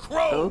hatred for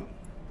Crow.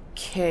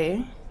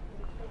 Okay.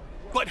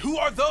 But who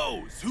are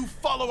those who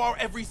follow our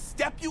every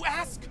step, you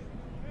ask?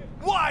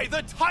 Why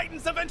the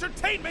titans of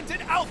entertainment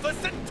in Alpha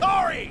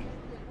Centauri?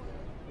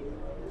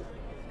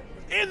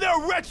 In their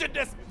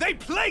wretchedness, they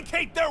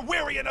placate their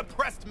weary and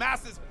oppressed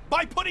masses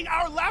by putting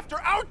our laughter,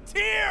 our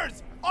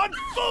tears, on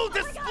full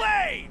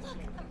display!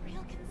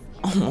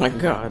 Oh my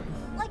god.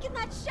 Like in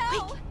that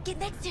show! Quick, get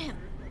next to him!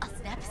 I'll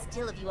snap a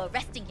still of you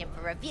arresting him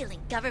for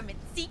revealing government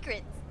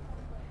secrets.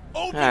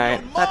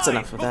 Alright, that's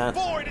enough of that.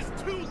 Before it is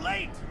too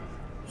late!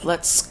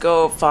 Let's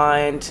go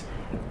find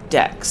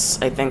Dex.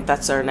 I think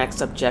that's our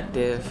next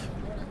objective.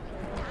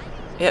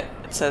 Yep,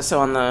 it says so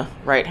on the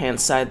right-hand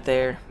side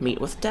there.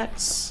 Meet with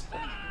Dex.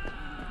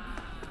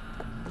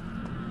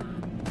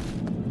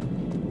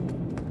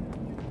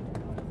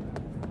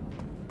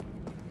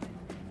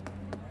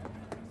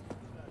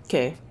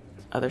 Okay,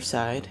 other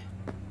side.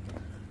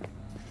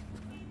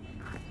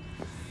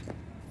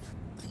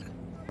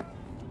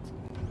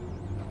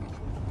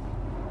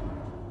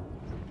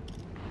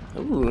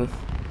 Ooh.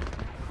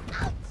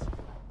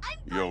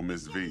 Yo,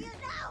 Miss V.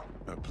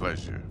 A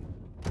pleasure.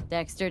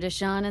 Dexter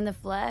Deshawn in the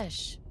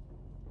flesh.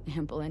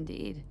 Ample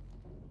indeed.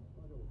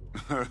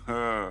 Let's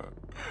roll.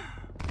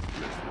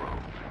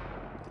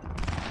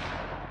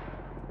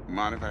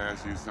 Mind if I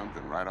ask you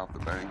something right off the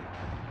bat?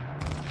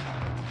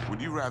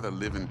 Would you rather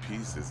live in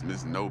peace as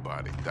Miss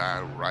Nobody,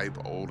 die ripe,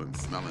 old, and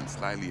smelling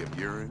slightly of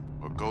urine,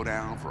 or go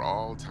down for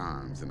all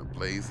times in a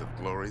blaze of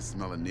glory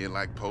smelling near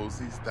like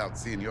posies without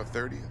seeing your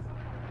 30th?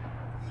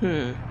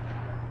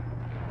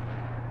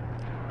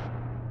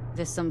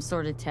 This some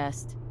sort of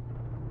test?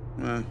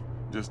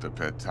 Just a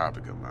pet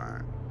topic of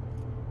mine.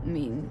 I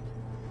mean,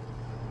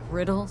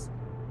 riddles?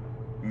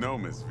 No,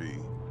 Miss V.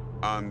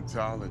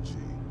 Ontology.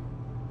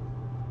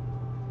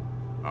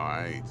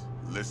 Alright,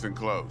 listen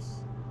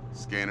close.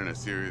 Scanning a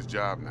serious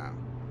job now.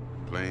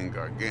 Playing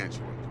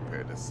gargantuan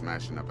compared to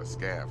smashing up a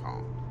scav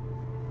home.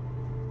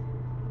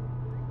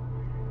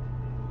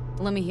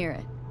 Let me hear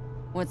it.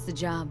 What's the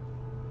job?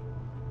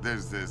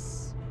 There's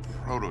this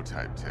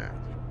prototype tech.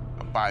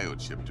 A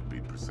biochip to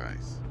be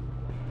precise.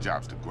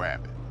 Job's to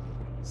grab it.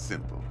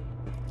 Simple.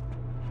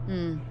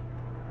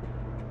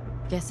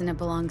 Guessing it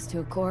belongs to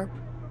a corp?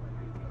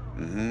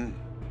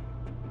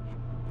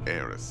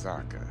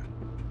 Arasaka.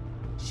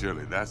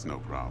 Surely that's no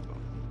problem.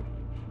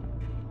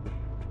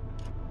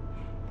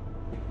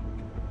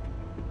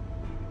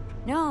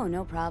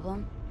 No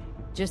problem.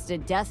 Just a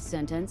death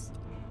sentence.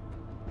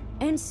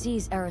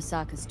 NC's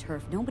Arasaka's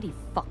turf. Nobody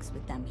fucks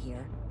with them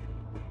here.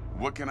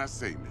 What can I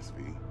say, Miss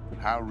V?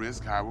 High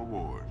risk, high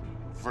reward.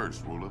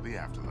 First rule of the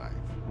Afterlife.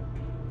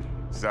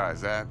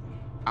 Besides that,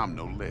 I'm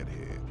no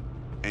leadhead.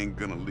 Ain't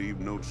gonna leave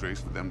no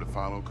trace for them to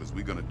follow, cause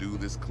we gonna do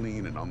this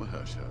clean and on the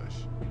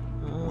hush-hush.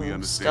 We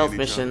understand stealth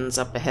missions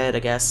up ahead, I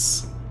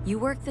guess. You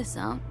work this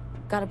out?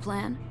 Got a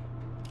plan?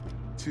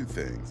 Two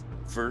things.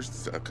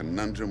 First, a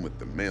conundrum with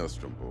the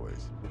Maelstrom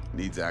boys.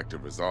 Needs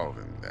active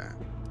resolving that.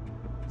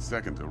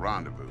 Second, a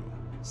rendezvous.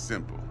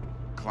 Simple.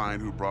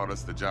 Client who brought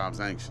us the job's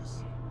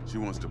anxious. She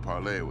wants to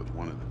parlay with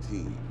one of the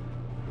team.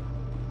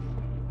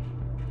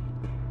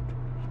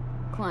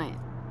 Client.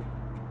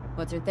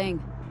 What's her thing?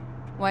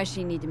 Why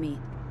she need to meet?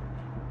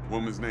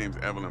 Woman's name's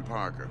Evelyn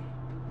Parker.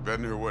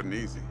 Vetting her wasn't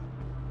easy.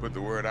 Put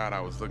the word out I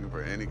was looking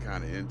for any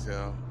kind of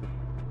intel.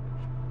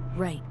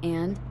 Right,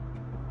 and?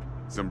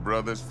 Some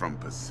brothers from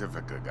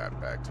Pacifica got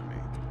back to me.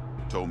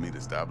 Told me to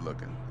stop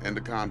looking. End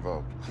of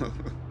convo.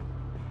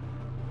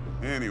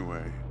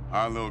 Anyway,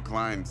 our little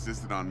client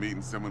insisted on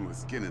meeting someone with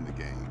skin in the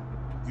game.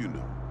 You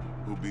know,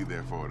 who'll be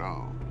there for it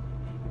all.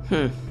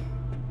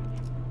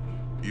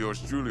 Yours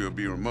truly will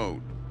be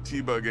remote.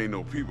 T-Bug ain't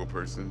no people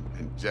person,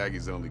 and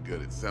Jaggy's only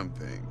good at some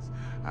things.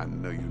 I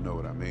know you know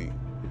what I mean.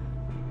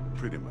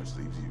 Pretty much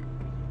leaves you.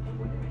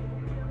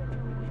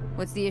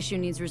 What's the issue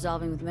needs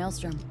resolving with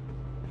Maelstrom?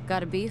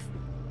 Got a beef?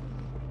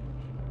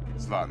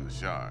 Slotting the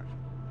shard.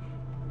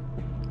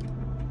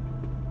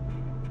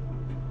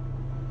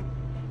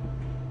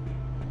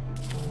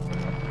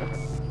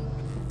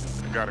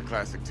 Got a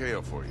classic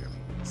tale for you.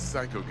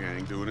 Psycho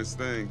gang doing his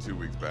thing 2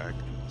 weeks back.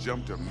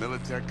 Jumped a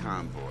Militech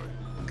convoy.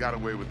 Got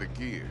away with the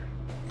gear.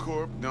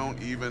 Corp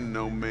don't even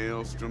know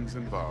Maelstrom's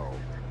involved.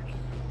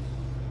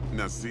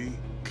 Now see,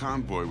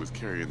 convoy was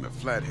carrying the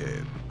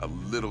Flathead, a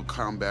little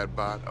combat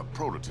bot, a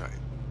prototype.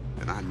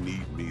 And I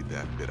need me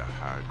that bit of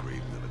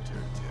high-grade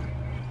military tech.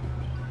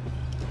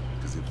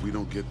 Because if we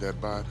don't get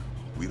that bot,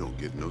 we don't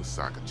get no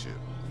soccer chip.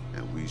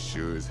 And we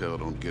sure as hell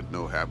don't get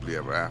no happily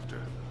ever after.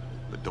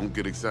 But don't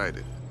get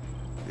excited.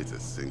 It's a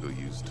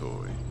single-use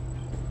toy.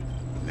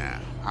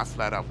 Now, I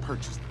flat out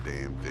purchased the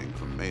damn thing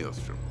from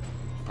Maelstrom.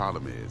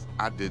 Problem is,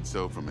 I did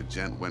so from a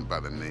gent went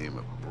by the name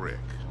of Brick.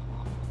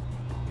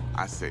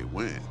 I say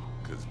when,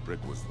 because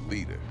Brick was the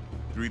leader.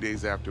 3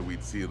 days after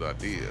we'd sealed our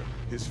deal,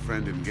 his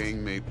friend and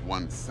gangmate,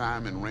 one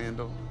Simon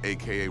Randall,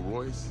 aka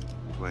Royce,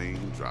 plain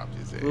dropped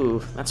his ass.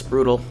 Ooh, that's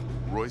brutal.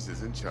 Royce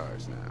is in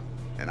charge now,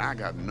 and I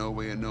got no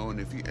way of knowing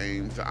if he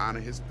aims to honor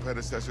his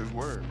predecessor's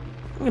word.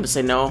 I'm gonna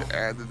say no. To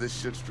add to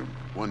this shitstrom,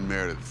 one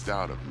merit of the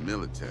start of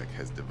Militech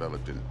has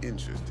developed an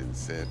interest in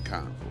said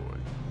convoy.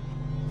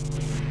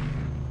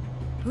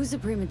 Who's the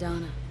prima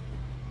donna?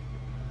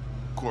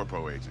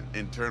 Corpo agent,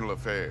 internal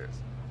affairs.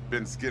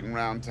 Been skidding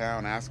around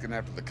town asking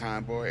after the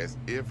convoy as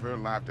if her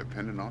life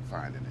depended on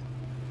finding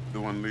it.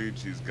 The one lead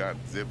she's got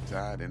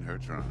zip-tied in her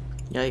trunk.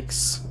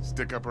 Yikes.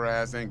 Stick up her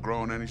ass ain't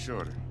growing any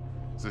shorter,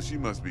 so she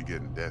must be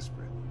getting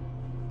desperate.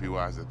 Be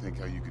wise to think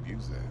how you could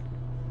use that.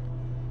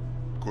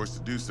 Of course,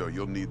 to do so,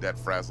 you'll need that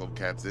frazzled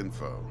cat's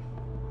info.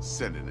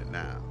 Sending it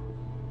now.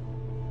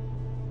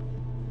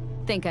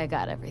 Think I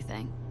got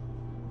everything.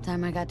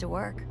 Time I got to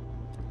work.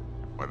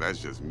 Well, that's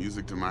just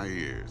music to my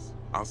ears.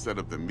 I'll set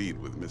up the meet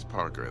with Miss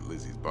Parker at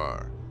Lizzie's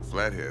bar.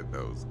 Flathead,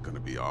 though's gonna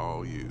be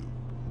all you.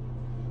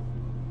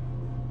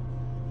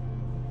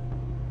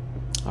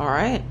 All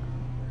right.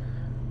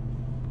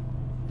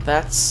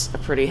 That's a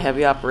pretty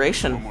heavy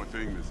operation. One more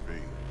thing, Miss V.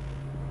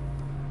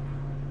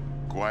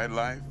 Quiet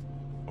life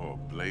or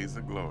blaze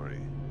of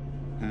glory?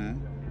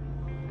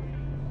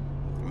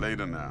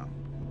 Later now.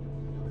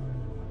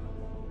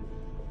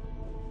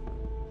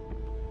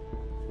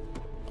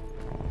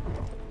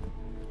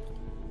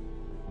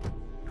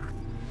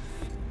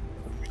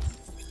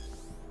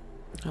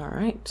 All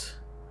right.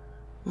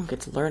 We'll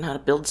get to learn how to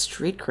build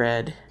street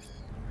cred.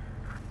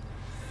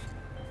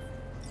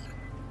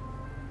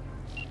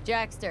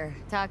 Jackster,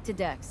 talk to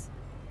Dex.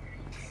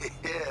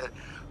 Yeah,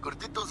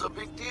 Gordito's a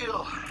big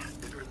deal.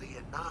 Literally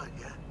a nod,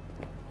 yeah.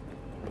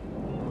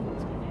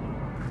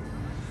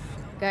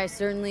 Guy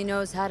certainly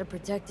knows how to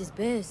protect his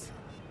biz.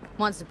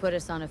 Wants to put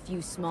us on a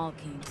few small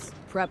kinks.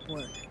 Prep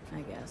work,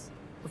 I guess.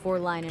 Before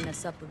lining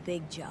us up a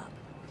big job.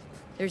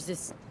 There's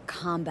this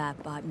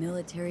combat bot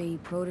military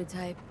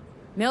prototype.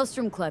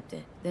 Maelstrom clept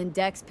it, then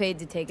Dex paid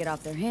to take it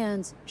off their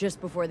hands just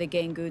before the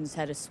Gangoons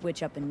had a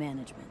switch up in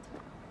management.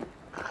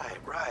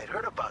 Right,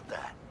 heard about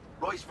that.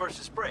 Royce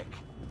versus Brick.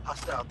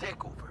 Hostile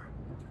takeover.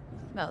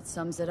 About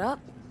sums it up.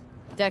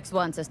 Dex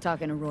wants us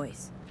talking to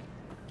Royce.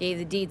 Gave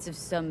the deeds of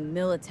some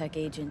Militech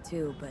agent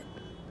too, but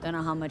don't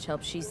know how much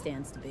help she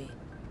stands to be.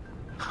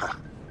 Ha.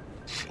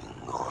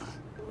 Chingon.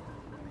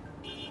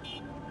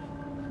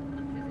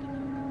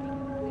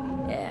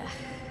 Yeah,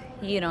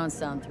 you don't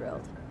sound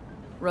thrilled.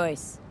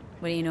 Royce,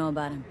 what do you know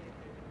about him?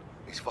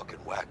 He's fucking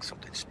whack,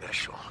 something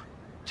special.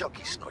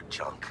 Junkies snort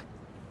junk.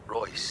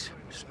 Royce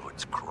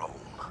snorts chrome.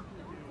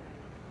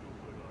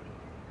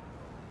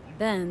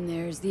 Then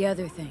there's the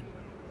other thing.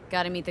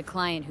 Gotta meet the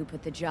client who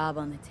put the job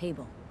on the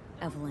table,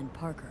 Evelyn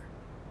Parker.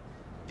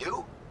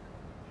 You?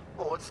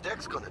 Well, what's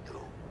Dex gonna do?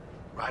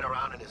 Ride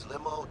around in his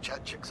limo,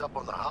 chat chicks up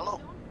on the hollow?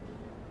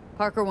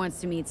 Parker wants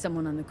to meet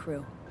someone on the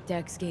crew.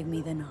 Dex gave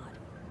me the nod.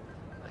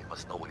 He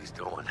must know what he's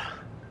doing.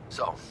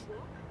 So,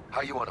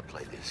 how you want to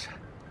play this?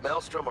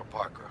 Maelstrom or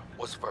Parker?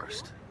 What's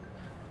first?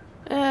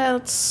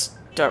 Let's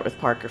start with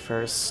Parker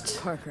first.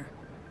 Parker.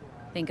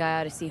 Think I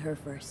ought to see her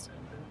first.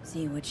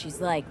 See what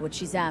she's like, what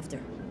she's after.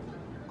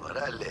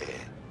 Orale.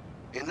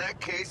 In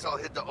that case, I'll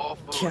hit the all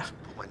foods. Yeah.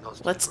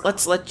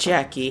 Let's let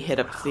Jackie hit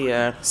up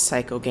the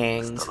psycho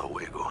gangs.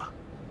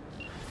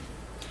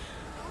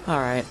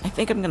 Alright, I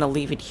think I'm gonna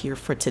leave it here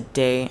for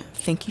today.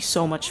 Thank you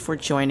so much for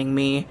joining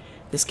me.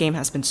 This game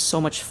has been so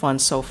much fun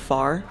so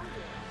far.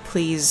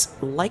 Please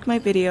like my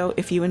video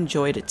if you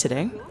enjoyed it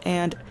today,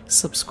 and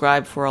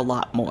subscribe for a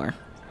lot more.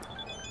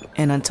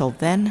 And until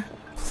then,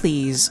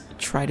 please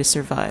try to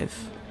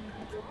survive.